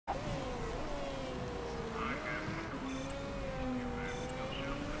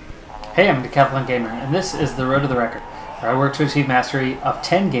Hey, I'm Decathlon Gamer, and this is the Road to the Record, where I work to achieve mastery of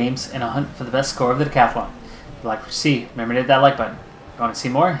 10 games in a hunt for the best score of the Decathlon. If you'd like to see, remember to hit that like button. If you want to see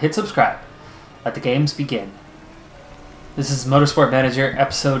more, hit subscribe. Let the games begin. This is Motorsport Manager,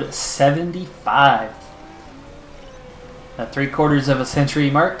 episode 75. The 3/4 of a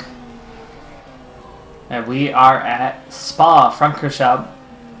century mark. And we are at Spa-Francorchamps,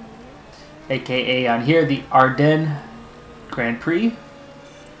 aka on here, the Ardennes Grand Prix.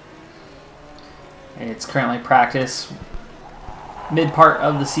 It's currently practice, mid part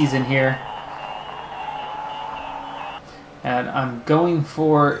of the season here. And I'm going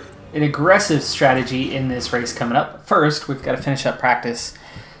for an aggressive strategy in this race coming up. First, we've got to finish up practice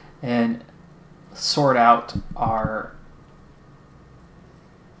and sort out our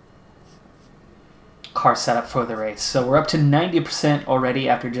car setup for the race. So we're up to 90% already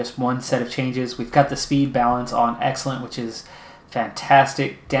after just one set of changes. We've got the speed balance on excellent, which is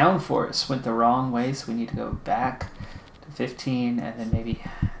fantastic. Downforce went the wrong way, so we need to go back to 15 and then maybe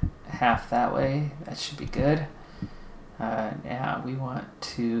half that way. That should be good. Yeah, we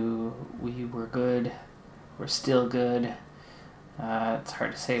were good. We're still good. It's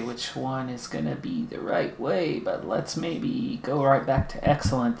hard to say which one is going to be the right way, but let's maybe go right back to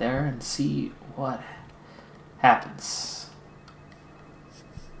excellent there and see what happens.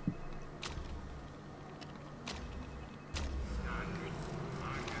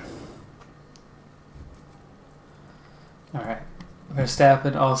 Alright,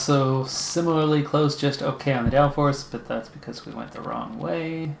 Verstappen also similarly close, just okay on the downforce, but that's because we went the wrong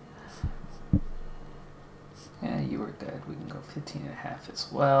way. Yeah, you were good. We can go 15.5 as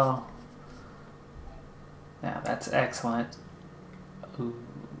well. Now that's excellent. Ooh.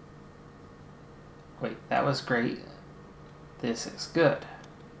 Wait, that was great. This is good.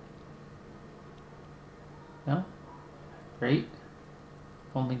 No? Great?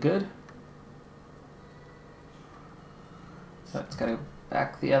 Only good? So it's got to go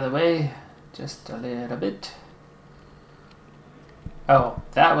back the other way, just a little bit. Oh,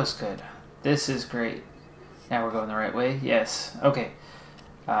 that was good. This is great. Now we're going the right way. Yes. Okay.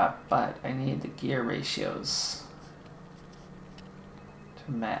 But I need the gear ratios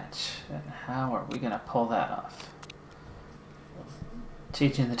to match. And how are we going to pull that off?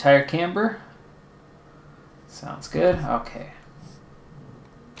 Changing the tire camber. Sounds good. Okay.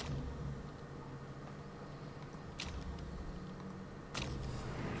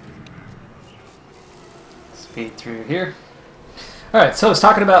 Speed through here. Alright, so I was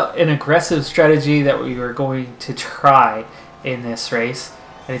talking about an aggressive strategy that we were going to try in this race.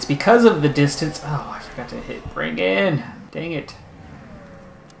 And it's because of the distance. Oh, I forgot to hit bring in. Dang it.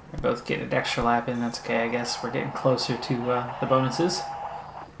 We're both getting an extra lap in. That's okay, I guess. We're getting closer to the bonuses.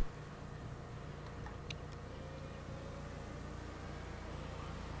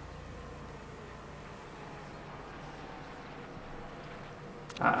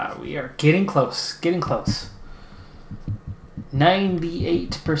 We are getting close. Getting close.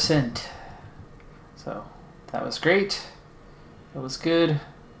 98%. So that was great. That was good.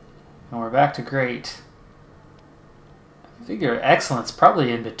 And we're back to great. I figure excellence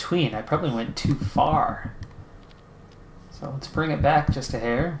probably in between. I probably went too far. So let's bring it back just a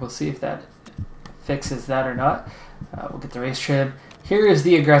hair. We'll see if that fixes that or not. We'll get the race trim. Here is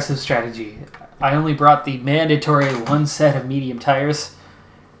the aggressive strategy. I only brought the mandatory one set of medium tires.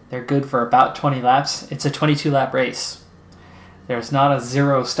 They're good for about 20 laps. It's a 22 lap race. There's not a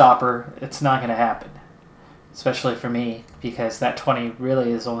zero stopper. It's not going to happen. Especially for me, because that 20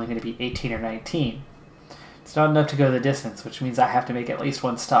 really is only going to be 18 or 19. It's not enough to go the distance, which means I have to make at least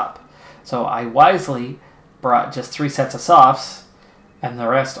one stop. So I wisely brought just 3 sets of softs, and the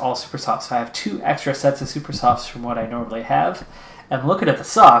rest all super softs. So I have 2 extra sets of super softs from what I normally have. And looking at the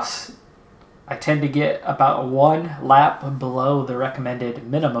softs, I tend to get about 1 lap below the recommended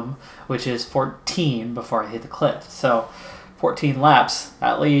minimum, which is 14 before I hit the cliff. So 14 laps,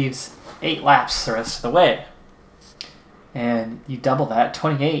 that leaves 8 laps the rest of the way. And you double that,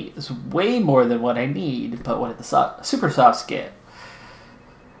 28 is way more than what I need, but what did the super softs get?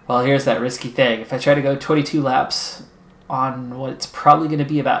 Well, here's that risky thing. If I try to go 22 laps on what's probably going to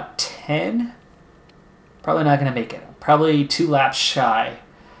be about 10, probably not going to make it. Probably 2 laps shy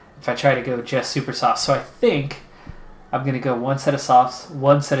if I try to go just super soft. So I think I'm going to go 1 set of softs,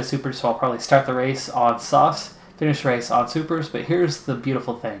 1 set of supers, so I'll probably start the race on softs, finish the race on supers. But here's the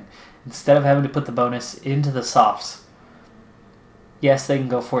beautiful thing. Instead of having to put the bonus into the softs, yes, they can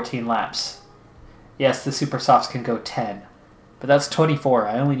go 14 laps. Yes, the super softs can go 10. But that's 24.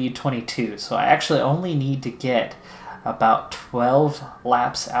 I only need 22. So I actually only need to get about 12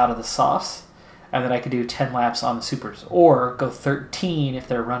 laps out of the softs. and then I could do 10 laps on the supers, or go 13 if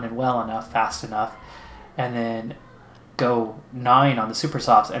they're running well enough, fast enough, and then go 9 on the super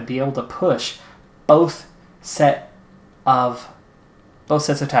softs and be able to push both sets of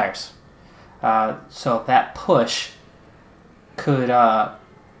tires. So that push could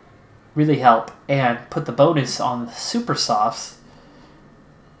really help and put the bonus on the super softs,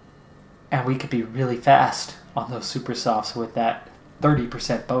 and we could be really fast on those super softs with that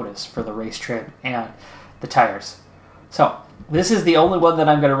 30% bonus for the race trim and the tires. So this is the only one that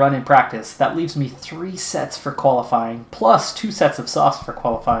I'm going to run in practice. That leaves me 3 sets for qualifying, plus 2 sets of softs for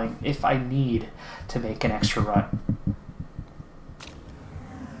qualifying if I need to make an extra run.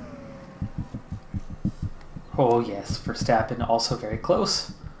 Oh yes, Verstappen also very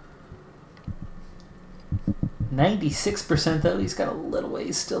close. 96% though, he's got a little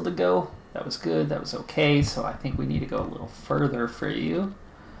ways still to go. That was good, that was okay, so I think we need to go a little further for you.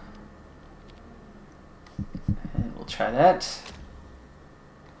 And we'll try that.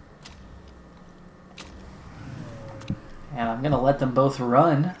 And I'm going to let them both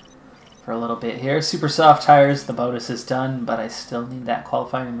run for a little bit here. Super soft tires, the bonus is done, but I still need that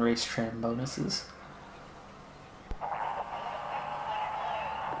qualifying and race trim bonuses.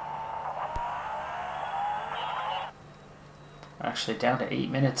 Actually down to 8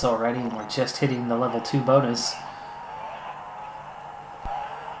 minutes already, and we're just hitting the level 2 bonus.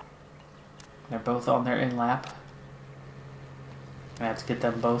 They're both on their in lap. I have to get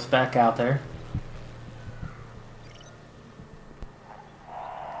them both back out there.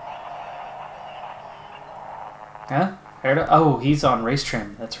 Huh? Oh, he's on race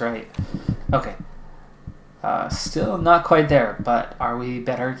trim. That's right. Okay. Still not quite there, but are we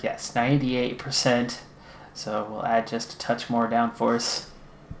better? Yes, 98%. So we'll add just a touch more downforce.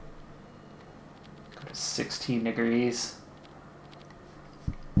 Go to 16 degrees.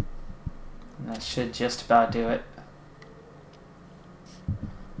 And that should just about do it.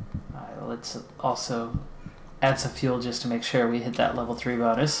 Alright, let's also add some fuel just to make sure we hit that level 3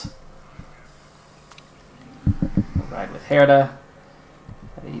 bonus. We'll ride with Herda,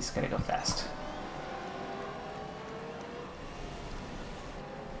 but he's going to go fast.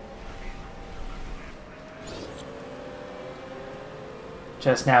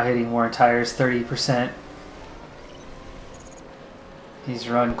 Just now hitting worn tires, 30%. He's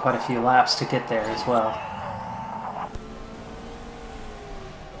run quite a few laps to get there as well.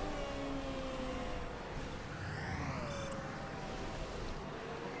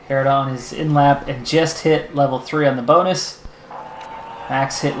 Herda on his in lap and just hit level 3 on the bonus.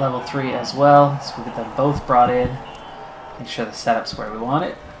 Max hit level 3 as well, so we get them both brought in. Make sure the setup's where we want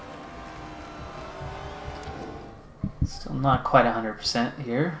it. Still not quite 100%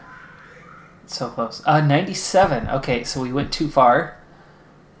 here. It's so close. 97. Okay, so we went too far.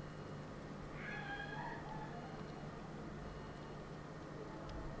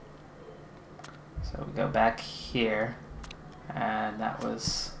 So we go back here, and that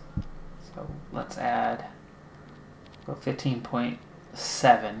was, so let's add, go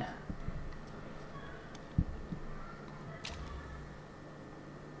 15.7.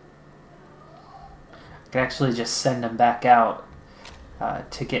 I could actually just send them back out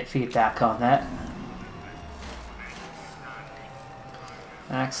to get feedback on that.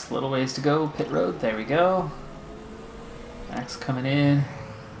 Max, little ways to go, pit road, there we go. Max coming in.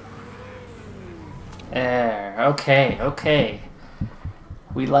 There, okay, okay.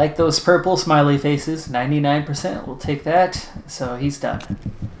 We like those purple smiley faces, 99%, we'll take that. So he's done.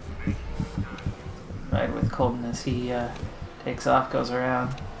 Right with Colton as he takes off, goes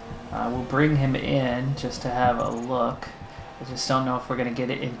around. We'll bring him in just to have a look. I just don't know if we're going to get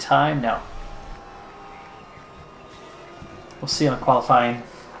it in time. No. We'll see on qualifying.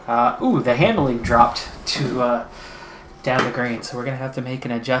 Ooh, the handling dropped to down the green, so we're going to have to make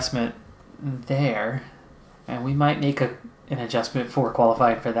an adjustment there. And we might make an adjustment for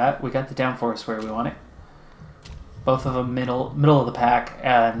qualifying for that. We got the downforce where we want it. Both of them middle of the pack,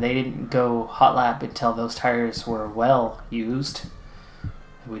 and they didn't go hot lap until those tires were well used.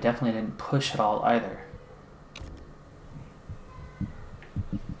 We definitely didn't push at all either.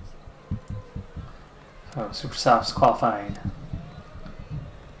 Oh, Super Softs qualifying.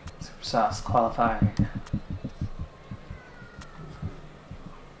 Super Softs qualifying.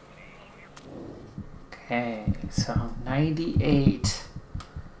 Okay, so 98.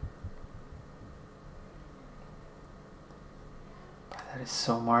 That is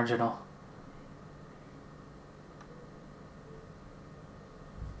so marginal.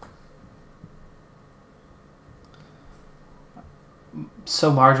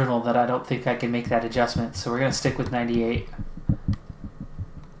 So marginal that I don't think I can make that adjustment. So we're going to stick with 98.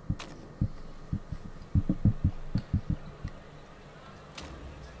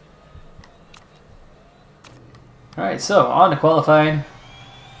 Alright, so on to qualifying.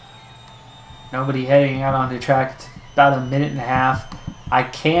 Nobody heading out onto track. It's about a minute and a half. I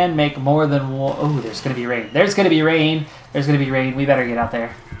can make more than one. Oh, there's going to be rain. There's going to be rain. There's going to be rain. We better get out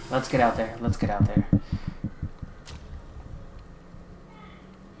there. Let's get out there. Let's get out there.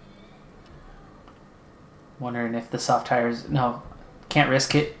 Wondering if the soft tires... No, can't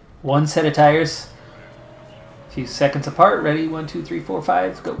risk it. One set of tires. A few seconds apart. Ready? 1, 2, 3, 4,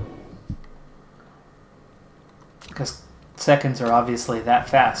 5. Go. Because seconds are obviously that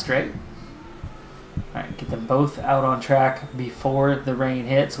fast, right? Alright, get them both out on track before the rain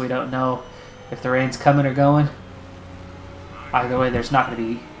hits. We don't know if the rain's coming or going. Either way, there's not going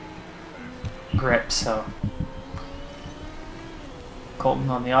to be grip, so... Colton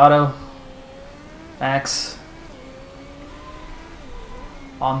on the auto. Max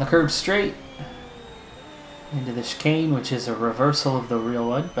on the curb straight. Into the chicane, which is a reversal of the real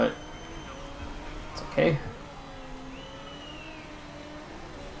one, but it's okay.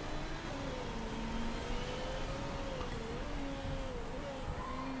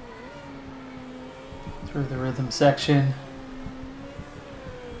 Through the rhythm section.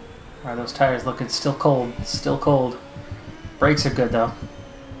 Are those tires looking still cold? Still cold. Brakes are good though.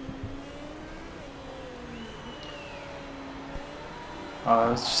 Oh,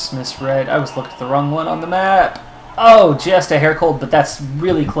 I was just misread. I was looking at the wrong one on the map. Oh, just a hair cold, but that's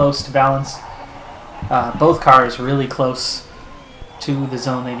really close to balance. Both cars really close to the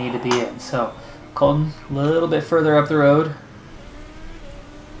zone they need to be in. So, Colton a little bit further up the road.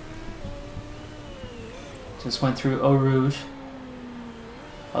 Just went through Eau Rouge,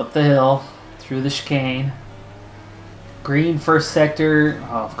 up the hill, through the chicane. Green first sector,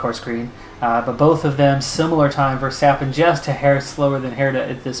 oh, of course green, but both of them similar time. Verstappen just a hair slower than Herta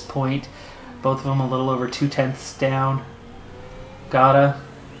at this point. Both of them a little over 2/10 down. Gata,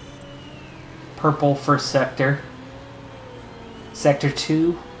 purple first sector. Sector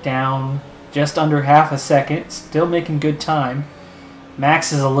 2 down just under half a second, still making good time.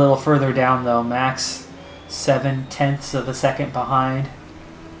 Max is a little further down though. Max 7/10 of a second behind.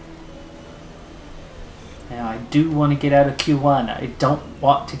 Now I do want to get out of Q1. I don't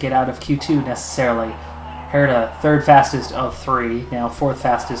want to get out of Q2 necessarily. Herta, third fastest of 3, now fourth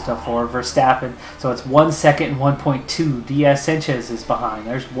fastest of 4. Verstappen, so it's 1 second and 1.2. Diaz Sanchez is behind.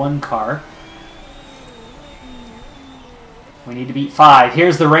 There's one car. We need to beat 5.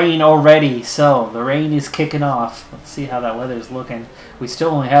 Here's the rain already, so the rain is kicking off. Let's see how that weather's looking. We still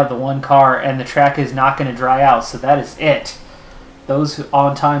only have the one car, and the track is not going to dry out, so that is it. Those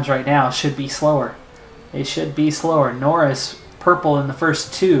on times right now should be slower. They should be slower. Norris, purple in the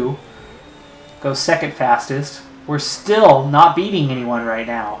first 2, goes second fastest. We're still not beating anyone right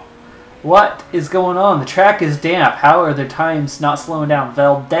now. What is going on? The track is damp. How are the times not slowing down?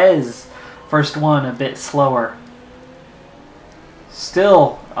 Valdez, first one, a bit slower.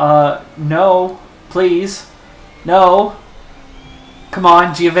 Still, no, please, no. Come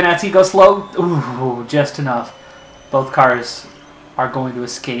on, Giovinazzi, go slow. Ooh, just enough. Both cars are going to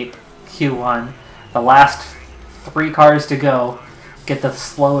escape Q1. The last 3 cars to go get the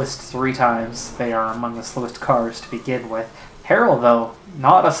slowest 3 times. They are among the slowest cars to begin with. Harrell, though,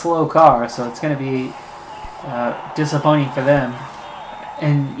 not a slow car, so it's going to be disappointing for them.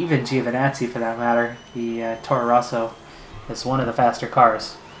 And even Giovinazzi, for that matter. The Toro Rosso is one of the faster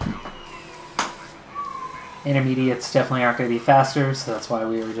cars. Intermediates definitely aren't going to be faster, so that's why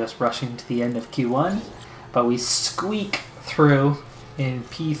we were just rushing to the end of Q1. But we squeak through in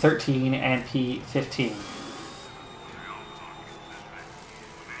P13 and P15.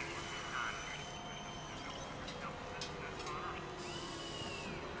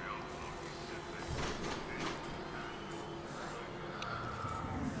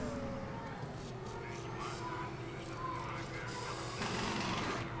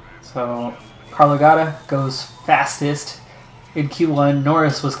 So Carlo Gata goes fastest in Q1.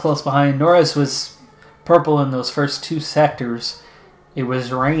 Norris was close behind. Norris was purple in those first 2 sectors. It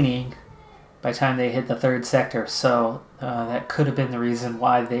was raining by the time they hit the 3rd sector, so that could have been the reason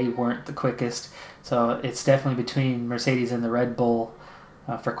why they weren't the quickest. So it's definitely between Mercedes and the Red Bull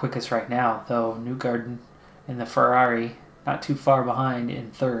for quickest right now, though Newgarden and the Ferrari not too far behind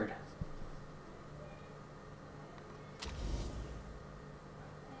in 3rd.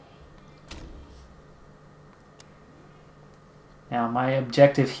 Now my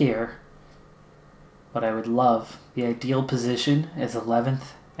objective here, what I would love, the ideal position is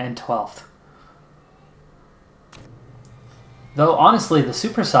 11th and 12th. Though honestly, the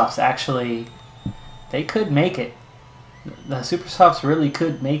Super Softs actually, they could make it. The Super Softs really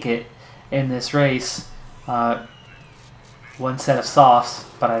could make it in this race. one set of softs,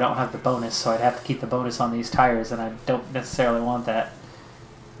 but I don't have the bonus, so I'd have to keep the bonus on these tires, and I don't necessarily want that.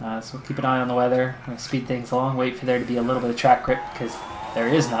 So keep an eye on the weather. I'm going to speed things along, wait for there to be a little bit of track grip, because there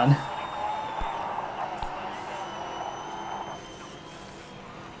is none.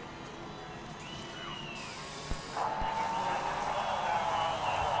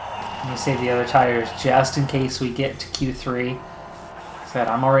 Let me save the other tires just in case we get to Q3. Said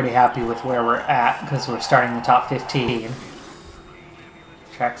I'm already happy with where we're at because we're starting the top 15.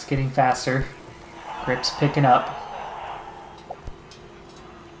 Track's getting faster. Grip's picking up.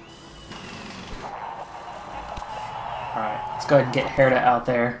 Alright, let's go ahead and get Herta out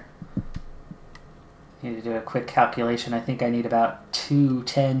there. Need to do a quick calculation. I think I need about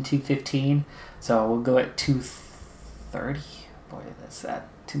 210, 215. So we'll go at 230. Boy, that's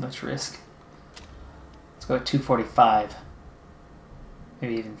too much risk. Let's go at 245.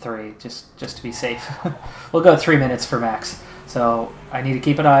 Maybe even 3, just to be safe. We'll go 3 minutes for max. So I need to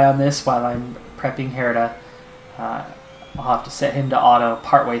keep an eye on this while I'm prepping Herta. I'll have to set him to auto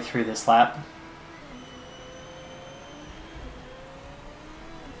partway through this lap.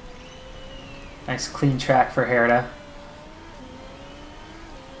 Nice clean track for Herta.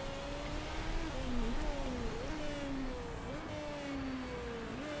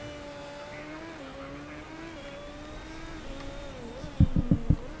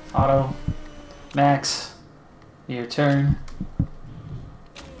 Auto, Max, your turn,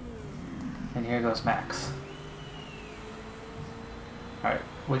 and here goes Max. Alright,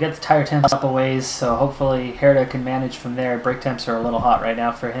 we get the tire temps up a ways, so hopefully Herta can manage from there. Brake temps are a little hot right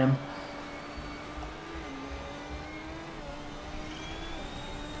now for him.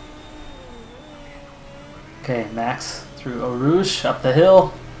 Okay, Max through Eau Rouge, up the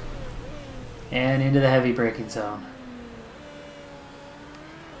hill, and into the heavy braking zone.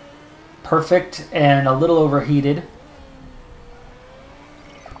 Perfect and a little overheated.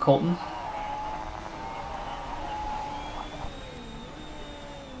 Colton.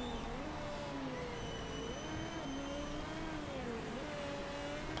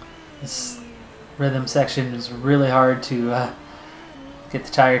 This rhythm section is really hard to get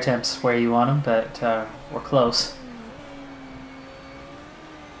the tire temps where you want them, but we're close.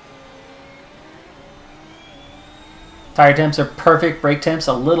 Tire temps are perfect, brake temps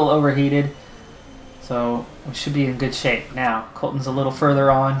a little overheated, so we should be in good shape. Now, Colton's a little further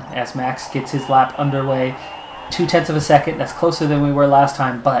on as Max gets his lap underway. 0.2 of a second, that's closer than we were last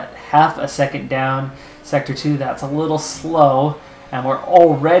time, but half a second down. Sector 2, that's a little slow, and we're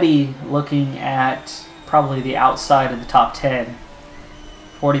already looking at probably the outside of the top 10.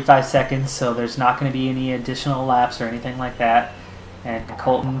 45 seconds, so there's not going to be any additional laps or anything like that. And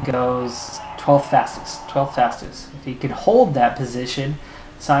Colton goes 12th fastest, 12th fastest. If he can hold that position,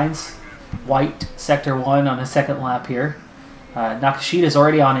 Sainz, white, sector 1 on his second lap here. Nakashida's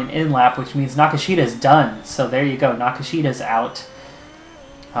already on an in lap, which means Nakashida's done. So there you go, Nakashida's out.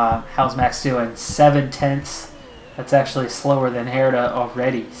 How's Max doing? 7/10. That's actually slower than Herta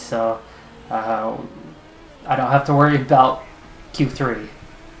already, so I don't have to worry about Q3.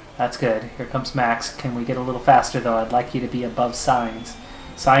 That's good. Here comes Max. Can we get a little faster, though? I'd like you to be above Sainz.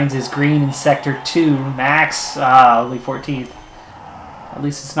 Sainz is green in Sector 2. Max, only 14th. At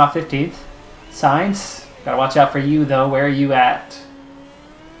least it's not 15th. Sainz, gotta watch out for you, though. Where are you at?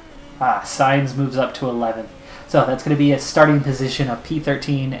 Sainz moves up to 11th. So that's going to be a starting position of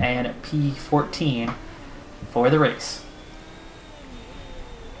P13 and P14 for the race.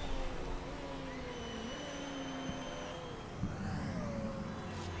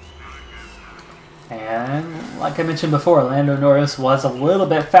 And like I mentioned before, Lando Norris was a little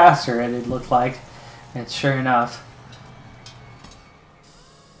bit faster, it looked like. And sure enough,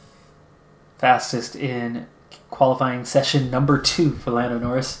 fastest in qualifying session number 2 for Lando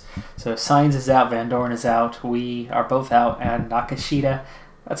Norris. So Sainz is out, Van Dorn is out, we are both out, and Nakashita,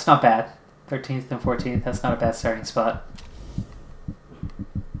 that's not bad. 13th and 14th, that's not a bad starting spot.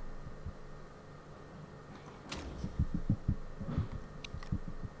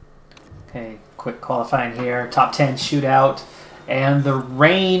 Okay, quick qualifying here. Top 10 shootout. And the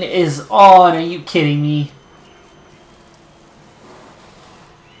rain is on. Are you kidding me?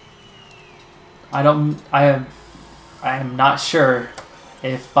 I am not sure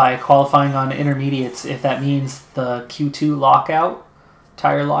if by qualifying on intermediates, if that means the Q2 lockout,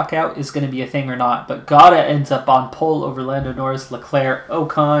 tire lockout, is going to be a thing or not. But Gata ends up on pole over Lando Norris, Leclerc,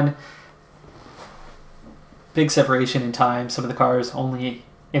 Ocon. Big separation in time. Some of the cars only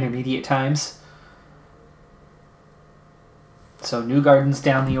intermediate times. So Newgarden's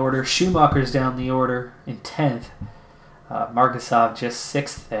down the order, Schumacher's down the order in 10th, Margasov just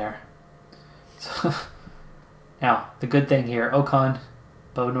 6th there. So Now, the good thing here, Ocon,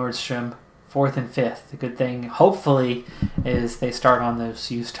 Bo Nordstrom, 4th and 5th. The good thing, hopefully, is they start on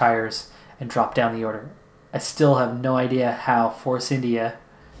those used tires and drop down the order. I still have no idea how Force India,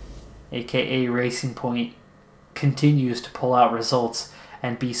 aka Racing Point, continues to pull out results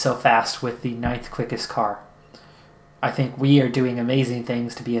and be so fast with the 9th quickest car. I think we are doing amazing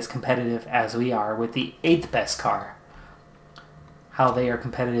things to be as competitive as we are with the 8th best car. How they are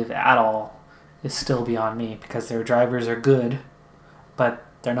competitive at all is still beyond me, because their drivers are good, but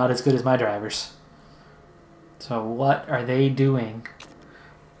they're not as good as my drivers. So what are they doing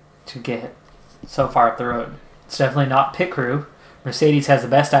to get so far up the road? It's definitely not pit crew. Mercedes has the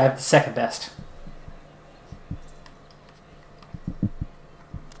best, I have the second best.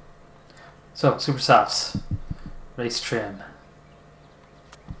 So, Super Softs, race trim.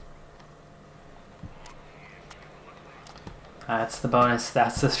 That's the bonus,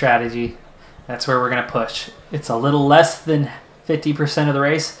 that's the strategy. That's where we're going to push. It's a little less than 50% of the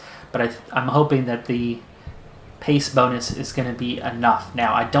race, but I'm hoping that the pace bonus is going to be enough.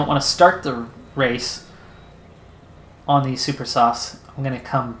 Now, I don't want to start the race on these Super Softs. I'm going to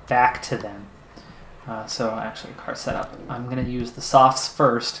come back to them. So actually, car setup. I'm going to use the softs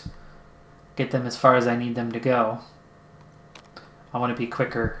first, get them as far as I need them to go. I want to be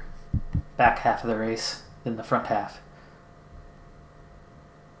quicker back half of the race than the front half.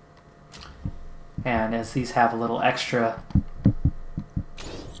 And as these have a little extra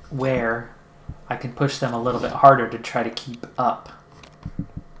wear, I can push them a little bit harder to try to keep up.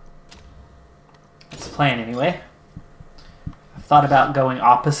 That's the plan anyway. I've thought about going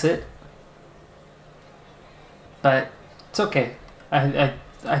opposite, but it's okay.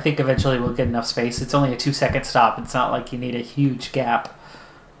 I think eventually we'll get enough space. It's only a 2-second stop. It's not like you need a huge gap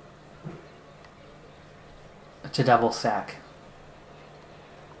to double stack.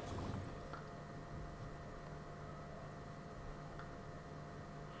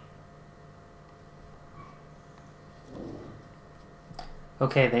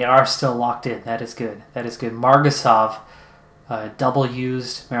 Okay, they are still locked in. That is good. That is good. Margasov, double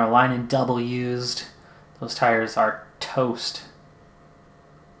used. Marolainen, double used. Those tires are toast.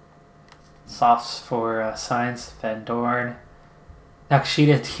 Softs for Sainz, Van Dorn.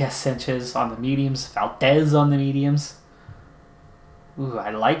 Nakashita, Diaz Sanchez on the mediums. Valdez on the mediums. Ooh, I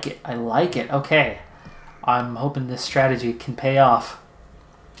like it. I like it. Okay. I'm hoping this strategy can pay off.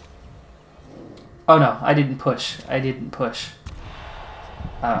 Oh no, I didn't push. I didn't push.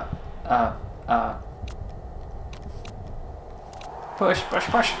 Push, push,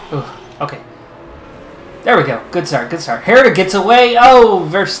 push. Ooh, okay. There we go. Good start, good start. Herta gets away. Oh,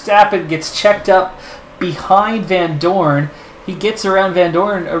 Verstappen gets checked up behind Van Dorn. He gets around Van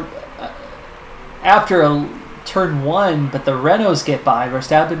Dorn after turn 1, but the Renaults get by.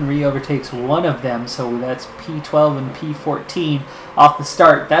 Verstappen re-overtakes one of them, so that's P12 and P14 off the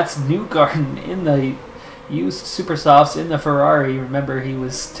start. That's Newgarden in the used Super Softs in the Ferrari. Remember, he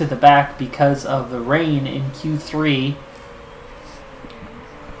was to the back because of the rain in Q3.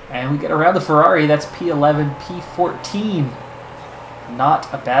 And we get around the Ferrari. That's P11, P14. Not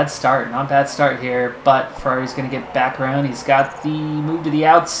a bad start. Not a bad start here, but Ferrari's going to get back around. He's got the move to the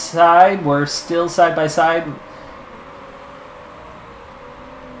outside. We're still side by side.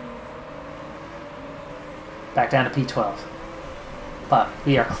 Back down to P12. But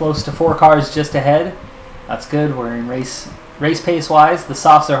we are close to 4 cars just ahead. That's good. We're in race pace-wise. The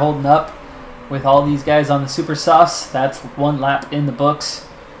softs are holding up with all these guys on the Super Softs. That's 1 lap in the books.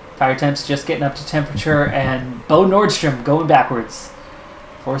 Tire temps just getting up to temperature, and Bo Nordstrom going backwards.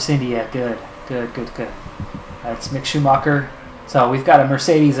 Force India, good, good, good, good. That's Mick Schumacher. So we've got a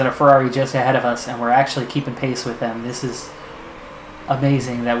Mercedes and a Ferrari just ahead of us, and we're actually keeping pace with them. This is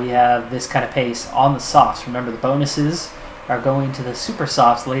amazing that we have this kind of pace on the softs. Remember, the bonuses are going to the Super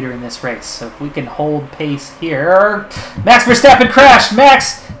Softs later in this race. So if we can hold pace here... Max Verstappen crashed!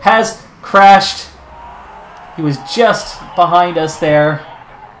 Max has crashed. He was just behind us there.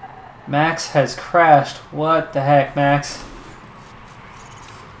 Max has crashed. What the heck, Max?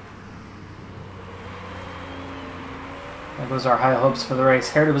 There goes our high hopes for the race.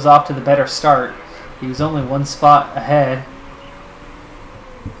 Herta was off to the better start. He was only 1 spot ahead.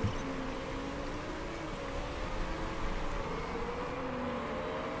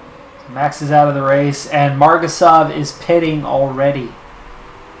 Max is out of the race, and Margasov is pitting already.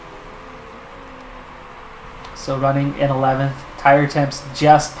 So running in 11th. Tire temps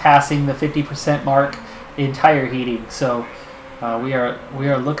just passing the 50% mark in tire heating. So we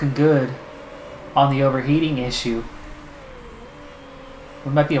are looking good on the overheating issue.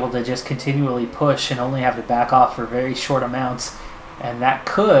 We might be able to just continually push and only have to back off for very short amounts. And that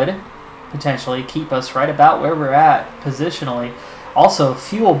could potentially keep us right about where we're at positionally. Also,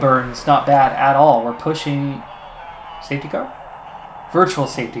 fuel burn's not bad at all. We're pushing safety car? Virtual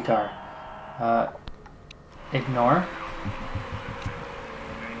safety car. Ignore.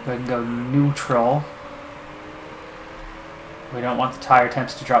 Go ahead and go neutral. We don't want the tire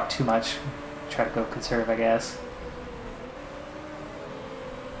temps to drop too much. Try to go conserve, I guess.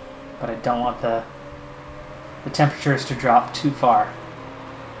 But I don't want the temperatures to drop too far.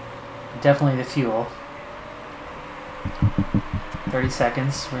 Definitely the fuel. 30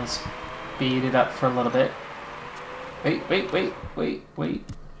 seconds. We're going to speed it up for a little bit. Wait.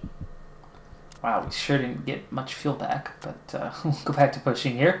 Wow, we sure didn't get much fuel back, but we'll go back to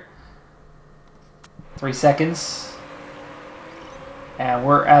pushing here. 3 seconds. And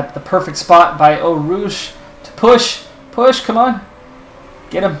we're at the perfect spot by Eau Rouge to push. Push, come on.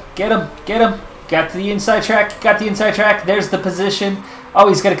 Get him. Got to the inside track. There's the position. Oh,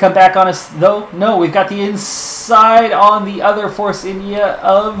 he's going to come back on us, though. No, we've got the inside on the other Force India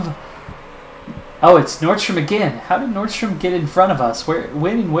of... Oh, it's Nordstrom again. How did Nordstrom get in front of us?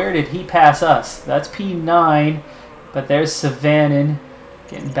 When and where did he pass us? That's P9, but there's Savanin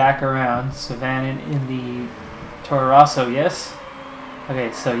getting back around. Savanin in the Toro Rosso, yes?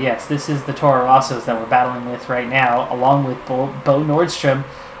 Okay, so yes, this is the Toro Rossos that we're battling with right now, along with Bo Nordstrom,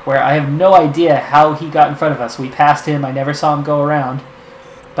 where I have no idea how he got in front of us. We passed him, I never saw him go around,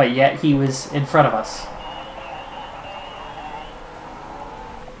 but yet he was in front of us.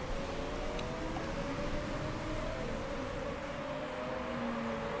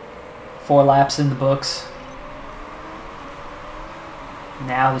 Four laps in the books.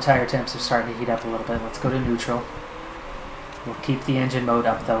 Now the tire temps are starting to heat up a little bit. Let's go to neutral. We'll keep the engine mode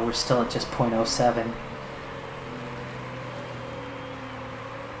up though. We're still at just 0.07.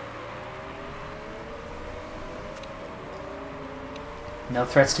 No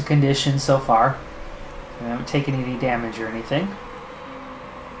threats to conditions so far. We haven't taken any damage or anything.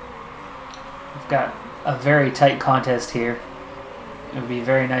 We've got a very tight contest here. It would be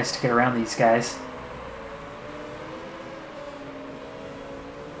very nice to get around these guys.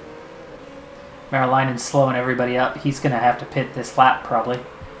 Marilainen's slowing everybody up. He's going to have to pit this lap probably.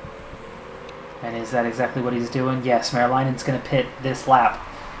 And is that exactly what he's doing? Yes, Marilainen's going to pit this lap.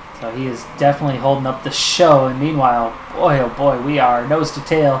 So he is definitely holding up the show. And meanwhile, boy oh boy, we are nose to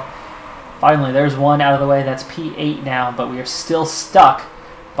tail. Finally, there's one out of the way. That's P8 now, but we are still stuck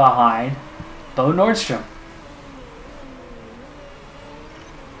behind Bo Nordstrom.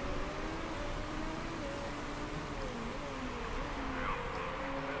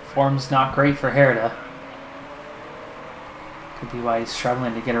 Form's not great for Herta. Could be why he's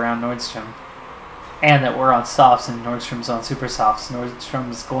struggling to get around Nordstrom. And that we're on softs and Nordstrom's on super softs.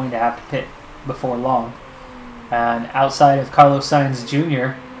 Nordstrom's going to have to pit before long. And outside of Carlos Sainz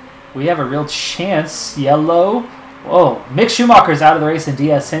Jr., we have a real chance. Yellow. Whoa. Mick Schumacher's out of the race and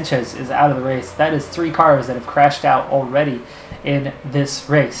Diaz Sanchez is out of the race. That is 3 cars that have crashed out already in this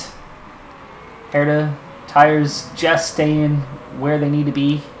race. Herta tires just staying where they need to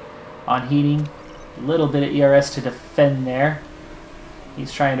be on heating. A little bit of ERS to defend there.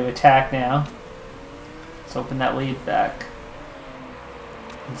 He's trying to attack now. Let's open that lead back.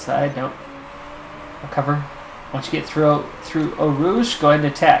 Inside, nope. Recover. Once you get through Eau Rouge, go ahead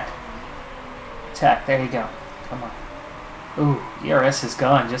and attack. Attack, there you go. Come on. Ooh, ERS is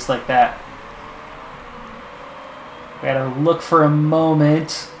gone just like that. We gotta look for a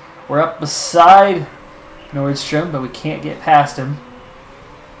moment. We're up beside Nordstrom, but we can't get past him.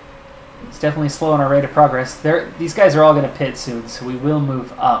 It's definitely slowing our rate of progress. These guys are all going to pit soon, so we will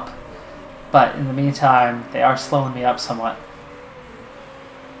move up. But in the meantime, they are slowing me up somewhat.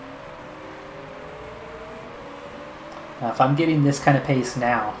 Now, if I'm getting this kind of pace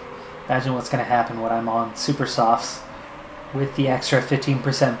now, imagine what's going to happen when I'm on super softs with the extra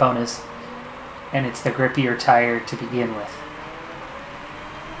 15% bonus, and it's the grippier tire to begin with.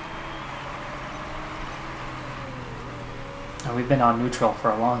 And we've been on neutral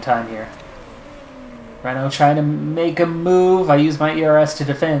for a long time here. Renault trying to make a move. I use my ERS to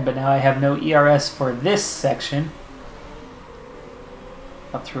defend, but now I have no ERS for this section.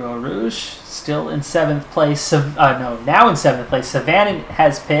 Up through Eau Rouge. Still in 7th place. Now in 7th place. Savanin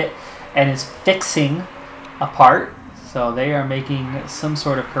has pit and is fixing a part. So they are making some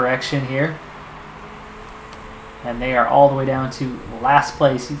sort of correction here. And they are all the way down to last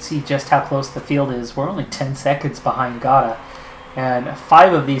place. You can see just how close the field is. We're only 10 seconds behind Gata. And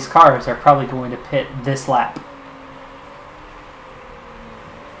 5 of these cars are probably going to pit this lap.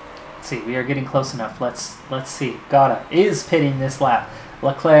 Let's see, we are getting close enough. Let's see. Gata is pitting this lap.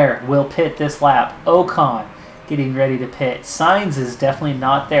 Leclerc will pit this lap. Ocon getting ready to pit. Sainz is definitely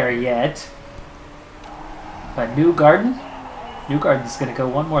not there yet. But Newgarden's going to go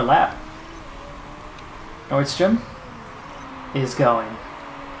one more lap. Nordstrom is going.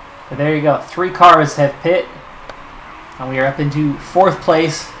 But there you go. 3 cars have pit. And we are up into 4th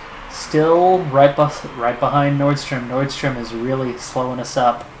place. Still right behind Nordstrom. Nordstrom is really slowing us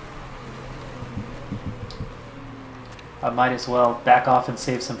up. I might as well back off and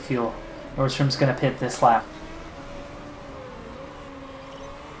save some fuel. Nordstrom's going to pit this lap.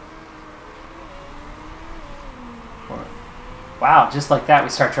 Wow, just like that we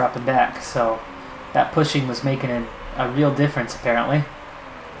start dropping back. So that pushing was making a real difference apparently.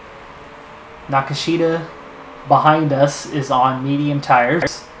 Nakashita behind us is on medium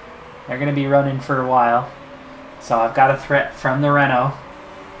tires. They're going to be running for a while. So I've got a threat from the Renault.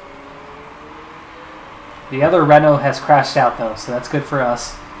 The other Renault has crashed out though, so that's good for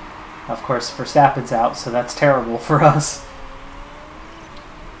us. Of course, Verstappen's out, so that's terrible for us.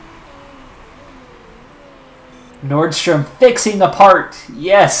 Nordstrom fixing a part.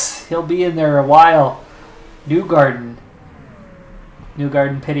 Yes, he'll be in there a while. Newgarden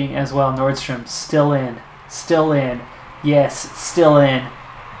pitting as well. Nordstrom still in. Still in. Yes, still in.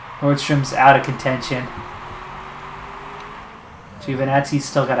 Nordstrom's out of contention. Giovinazzi's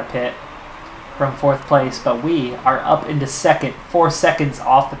still got a pit from 4th place, but we are up into 2nd, 4 seconds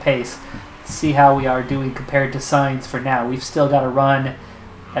off the pace. Let's see how we are doing compared to Sainz for now. We've still got to run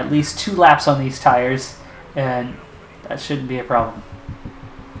at least 2 laps on these tires, and that shouldn't be a problem.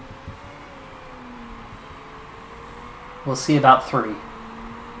 We'll see about 3.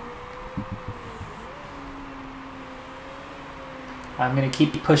 I'm going to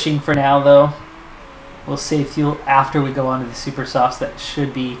keep pushing for now though. We'll save fuel after we go on to the super softs. That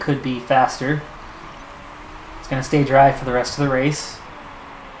could be faster. It's going to stay dry for the rest of the race.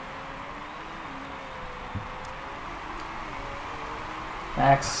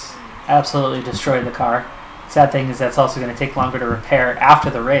 Max absolutely destroyed the car. Sad thing is that's also going to take longer to repair after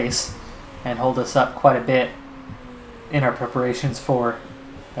the race and hold us up quite a bit in our preparations for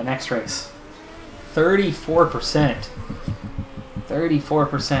the next race. 34%.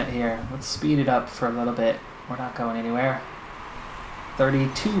 34% here. Let's speed it up for a little bit. We're not going anywhere.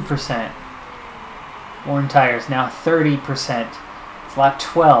 32%. Worn tires now 30%. It's lap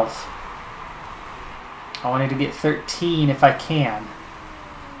 12. I wanted to get 13 if I can.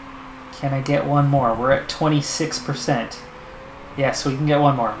 Can I get one more? We're at 26%. Yes, we can get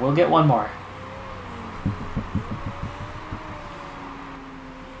one more. We'll get one more.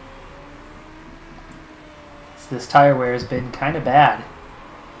 This tire wear has been kind of bad.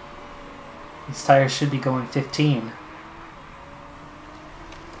 These tires should be going 15.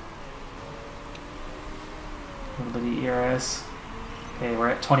 A little bit of ERS. Okay, we're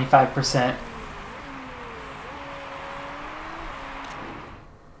at 25%.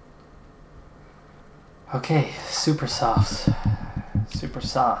 Okay, super softs. Super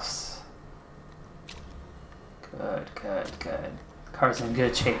softs. Good, good, good. Car's in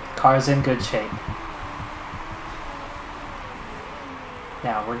good shape. Car's in good shape.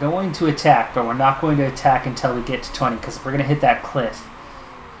 Now, we're going to attack, but we're not going to attack until we get to 20, because we're going to hit that cliff.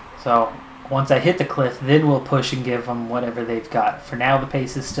 So, once I hit the cliff, then we'll push and give them whatever they've got. For now, the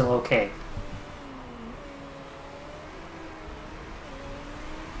pace is still okay.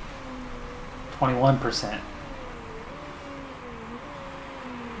 %.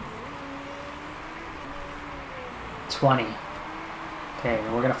 20. Okay,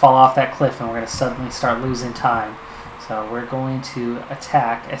 we're going to fall off that cliff, and we're going to suddenly start losing time. So we're going to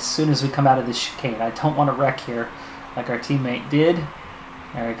attack as soon as we come out of this chicane. I don't want to wreck here like our teammate did.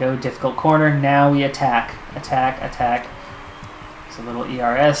 There we go, difficult corner. Now we attack. Attack, attack. It's a little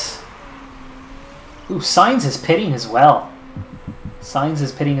ERS. Ooh, Sainz is pitting as well. Sainz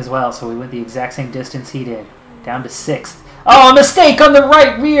is pitting as well, so we went the exact same distance he did. Down to 6th. Oh, a mistake on the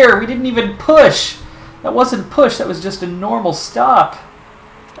right rear! We didn't even push! That wasn't push, that was just a normal stop.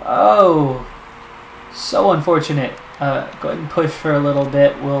 Oh, so unfortunate. Go ahead and push for a little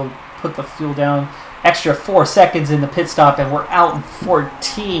bit. We'll put the fuel down. Extra 4 seconds in the pit stop, and we're out in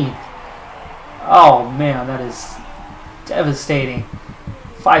 14th. Oh, man, that is devastating.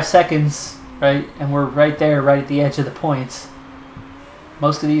 5 seconds, right? And we're right there, right at the edge of the points.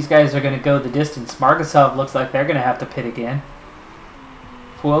 Most of these guys are going to go the distance. Margasov looks like they're going to have to pit again.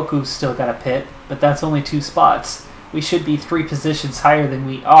 Fuoku's still got to pit, but that's only 2 spots. We should be 3 positions higher than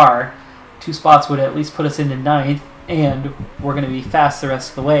we are. 2 spots would at least put us into 9th. And we're going to be fast the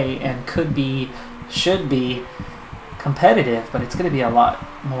rest of the way and should be competitive, but it's going to be a lot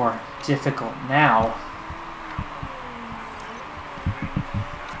more difficult now.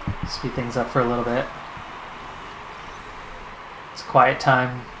 Speed things up for a little bit. It's quiet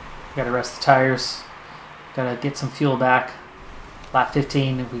time. We gotta rest the tires. Gotta get some fuel back. Lap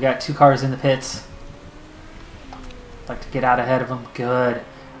 15. We got 2 cars in the pits. Like to get out ahead of them. Good.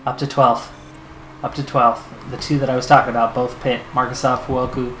 Up to 12th. Up to 12th. The 2 that I was talking about, both pit. Markasov,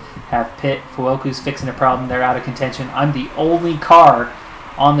 Fuoku have pit. Fuoku's fixing a problem. They're out of contention. I'm the only car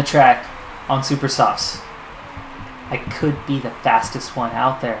on the track on Super Softs. I could be the fastest one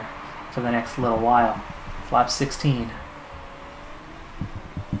out there for the next little while. Lap 16.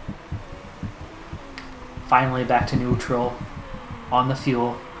 Finally back to neutral on the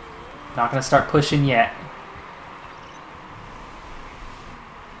fuel. Not going to start pushing yet.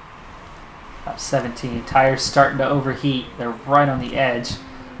 Lap 17. Tires starting to overheat. They're right on the edge.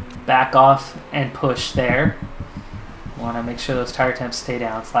 Back off and push there. Want to make sure those tire temps stay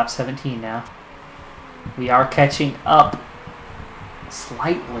down. It's lap 17 now. We are catching up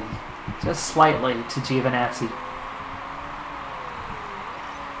slightly, just slightly, to Giovinazzi.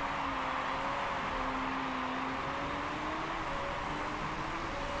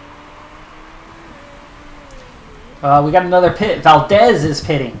 We got another pit. Valdez is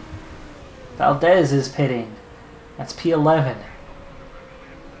pitting. Valdez is pitting. That's P11.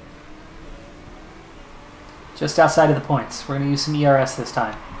 Just outside of the points. We're going to use some ERS this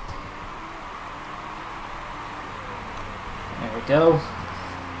time. There we go.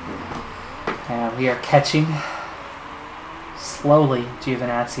 And we are catching slowly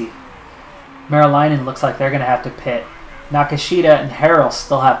Giovinazzi. Marilainen looks like they're going to have to pit. Nakashita and Harrell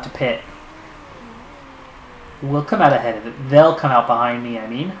still have to pit. We'll come out ahead of it. They'll come out behind me, I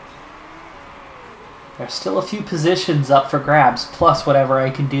mean. There's still a few positions up for grabs, plus whatever I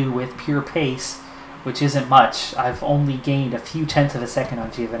can do with pure pace, which isn't much. I've only gained a few tenths of a second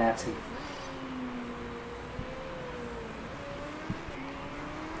on Giovinazzi.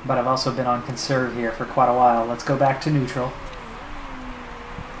 But I've also been on conserve here for quite a while. Let's go back to neutral.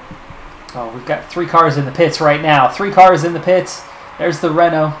 Oh, we've got 3 cars in the pits right now. 3 cars in the pits. There's the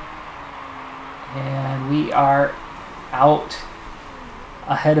Renault. And we are out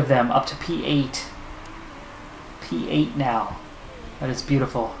ahead of them up to P8. P8 now. That is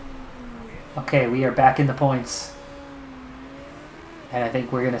beautiful. Okay, we are back in the points. And I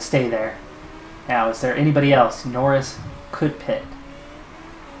think we're going to stay there. Now, is there anybody else? Norris could pit.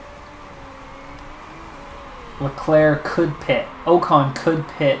 Leclerc could pit. Ocon could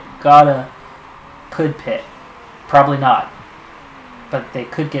pit. Gata could pit. Probably not. But they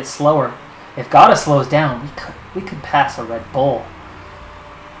could get slower. If Gata slows down, we could pass a Red Bull.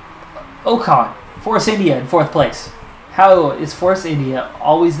 Ocon, Force India in 4th place. How is Force India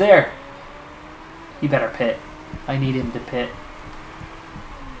always there? He better pit. I need him to pit.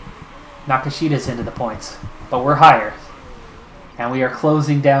 Nakashita's into the points, but we're higher. And we are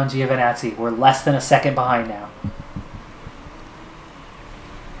closing down Giovinazzi. We're less than a second behind now.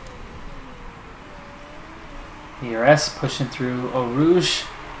 ERS pushing through Eau Rouge.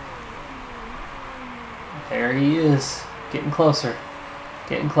 There he is. Getting closer.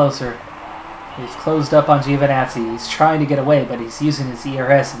 Getting closer. He's closed up on Giovinazzi. He's trying to get away, but he's using his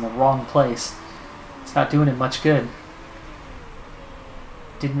ERS in the wrong place. It's not doing him much good.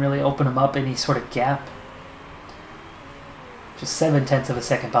 Didn't really open him up any sort of gap. Just 7 tenths of a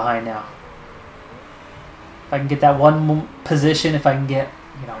second behind now. If I can get that one position, if I can get,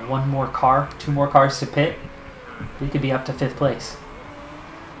 you know, 1 more car, 2 more cars to pit, we could be up to 5th place.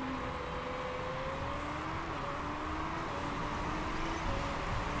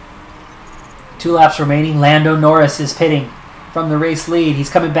 Two laps remaining. Lando Norris is pitting from the race lead.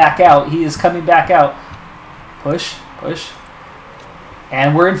 He's coming back out. He is coming back out. Push, push.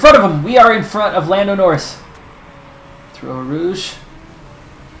 And we're in front of him. We are in front of Lando Norris. Through Eau Rouge.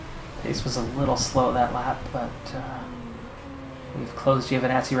 Pace was a little slow that lap, but we've closed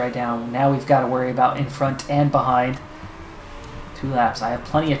Giovinazzi right down. Now we've got to worry about in front and behind. 2 laps. I have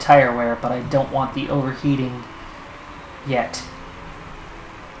plenty of tire wear, but I don't want the overheating yet.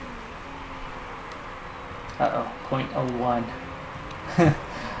 Uh-oh, 0.01.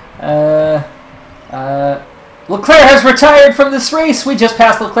 Leclerc has retired from this race. We just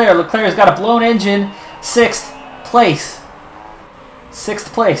passed Leclerc. Leclerc's got a blown engine. 6th place.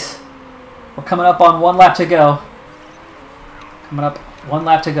 6th place. We're coming up on 1 lap to go. Coming up 1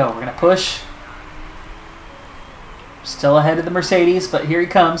 lap to go. We're going to push. Still ahead of the Mercedes, but here he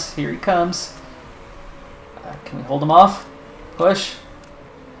comes. Here he comes. Can we hold him off? Push.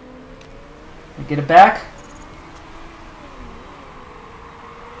 Get it back.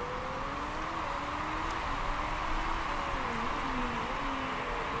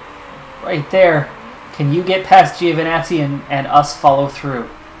 Right there. Can you get past Giovinazzi and us follow through?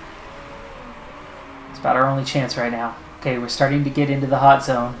 It's about our only chance right now. Okay, we're starting to get into the hot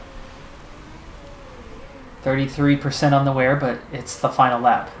zone. 33% on the wear, but it's the final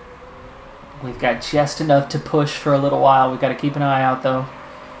lap. We've got just enough to push for a little while. We've got to keep an eye out, though.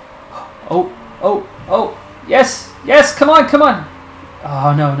 Oh, oh, oh. Yes, yes, come on, come on.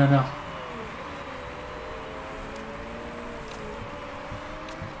 Oh, no, no, no.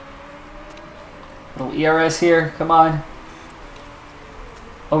 Little ERS here, come on.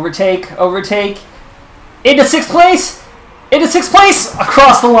 Overtake, overtake. Into 6th place! Into 6th place!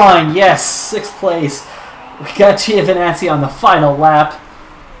 Across the line, yes, 6th place. We got Giovinazzi on the final lap.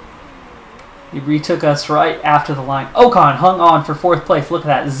 He retook us right after the line. Ocon hung on for 4th place. Look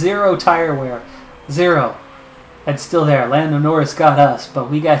at that, 0 tire wear. 0. And still there. Lando Norris got us, but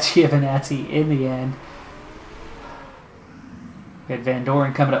we got Giovinazzi in the end. We had Van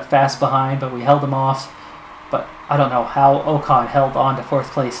Doren coming up fast behind, but we held him off. But I don't know how Ocon held on to 4th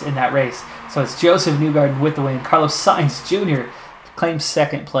place in that race. So it's Joseph Newgarden with the win. Carlos Sainz Jr. claims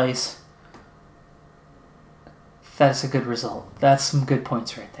 2nd place. That's a good result. That's some good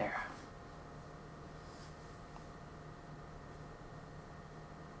points right there.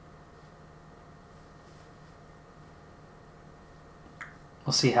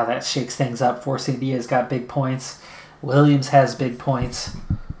 We'll see how that shakes things up. Force India's got big points. Williams has big points.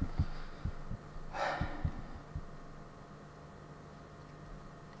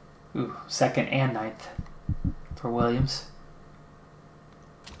 Ooh, 2nd and 9th for Williams.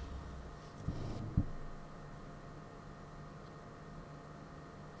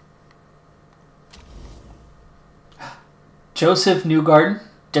 Joseph Newgarden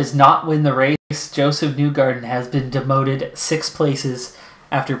does not win the race. Joseph Newgarden has been demoted 6 places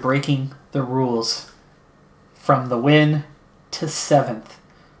after breaking the rules from the win to 7th.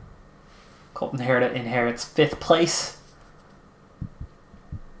 Colton Herta inherits 5th place.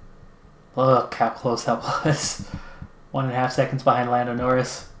 Look how close that was. 1.5 seconds behind Lando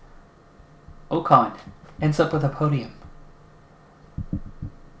Norris. Ocon ends up with a podium.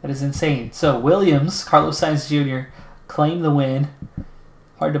 That is insane. So Williams, Carlos Sainz Jr., claim the win.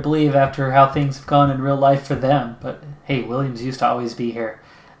 Hard to believe after how things have gone in real life for them. But hey, Williams used to always be here.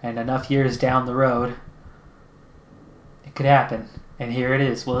 And enough years down the road, it could happen. And here it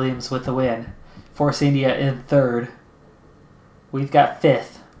is, Williams with the win. Force India in 3rd. We've got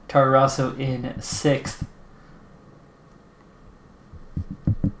 5th. Toro Rosso in 6th.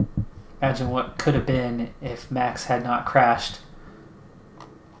 Imagine what could have been if Max had not crashed.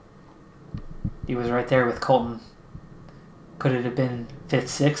 He was right there with Colton. Could it have been 5th,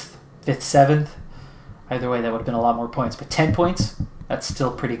 6th, 5th, 7th? Either way, that would have been a lot more points. But 10 points, that's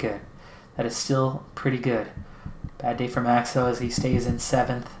still pretty good. That is still pretty good. Bad day for Max, though, as he stays in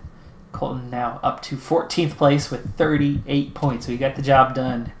 7th. Colton now up to 14th place with 38 points. So he got the job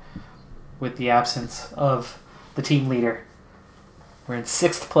done with the absence of the team leader. We're in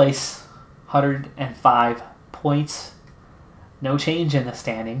 6th place, 105 points. No change in the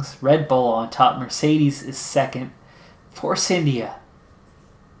standings. Red Bull on top. Mercedes is 2nd. Force India,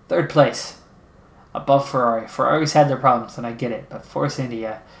 3rd place, above Ferrari. Ferrari's had their problems, and I get it, but Force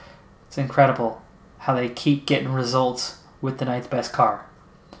India, it's incredible how they keep getting results with the 9th best car.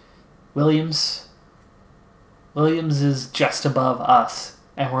 Williams is just above us,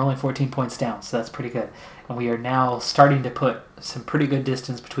 and we're only 14 points down, so that's pretty good. And we are now starting to put some pretty good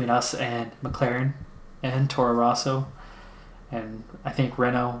distance between us and McLaren and Toro Rosso. And I think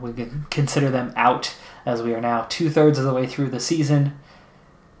Renault, we can consider them out, as we are now 2/3 of the way through the season.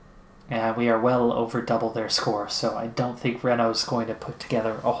 And we are well over double their score. So I don't think Renault's going to put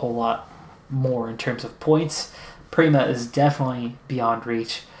together a whole lot more in terms of points. Prima is definitely beyond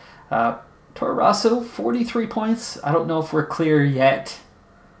reach. Toro Rosso, 43 points. I don't know if we're clear yet.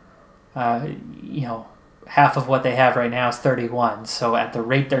 Half of what they have right now is 31. So at the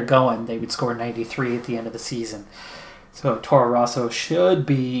rate they're going, they would score 93 at the end of the season. So Toro Rosso should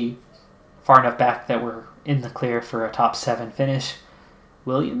be far enough back that we're in the clear for a top 7 finish.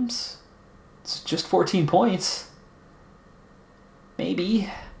 Williams, it's just 14 points.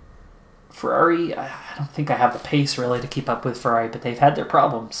 Maybe. Ferrari, I don't think I have the pace really to keep up with Ferrari, but they've had their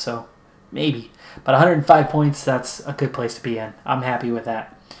problems, so maybe. But 105 points, that's a good place to be in. I'm happy with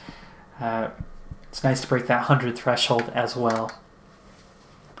that. It's nice to break that 100 threshold as well.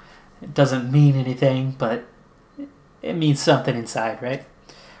 It doesn't mean anything, but it means something inside, right?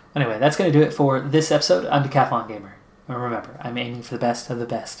 Anyway, that's going to do it for this episode. I'm Decathlon Gamer. And remember, I'm aiming for the best of the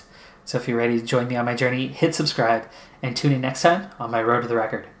best. So if you're ready to join me on my journey, hit subscribe and tune in next time on my road to the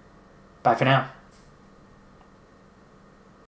record. Bye for now.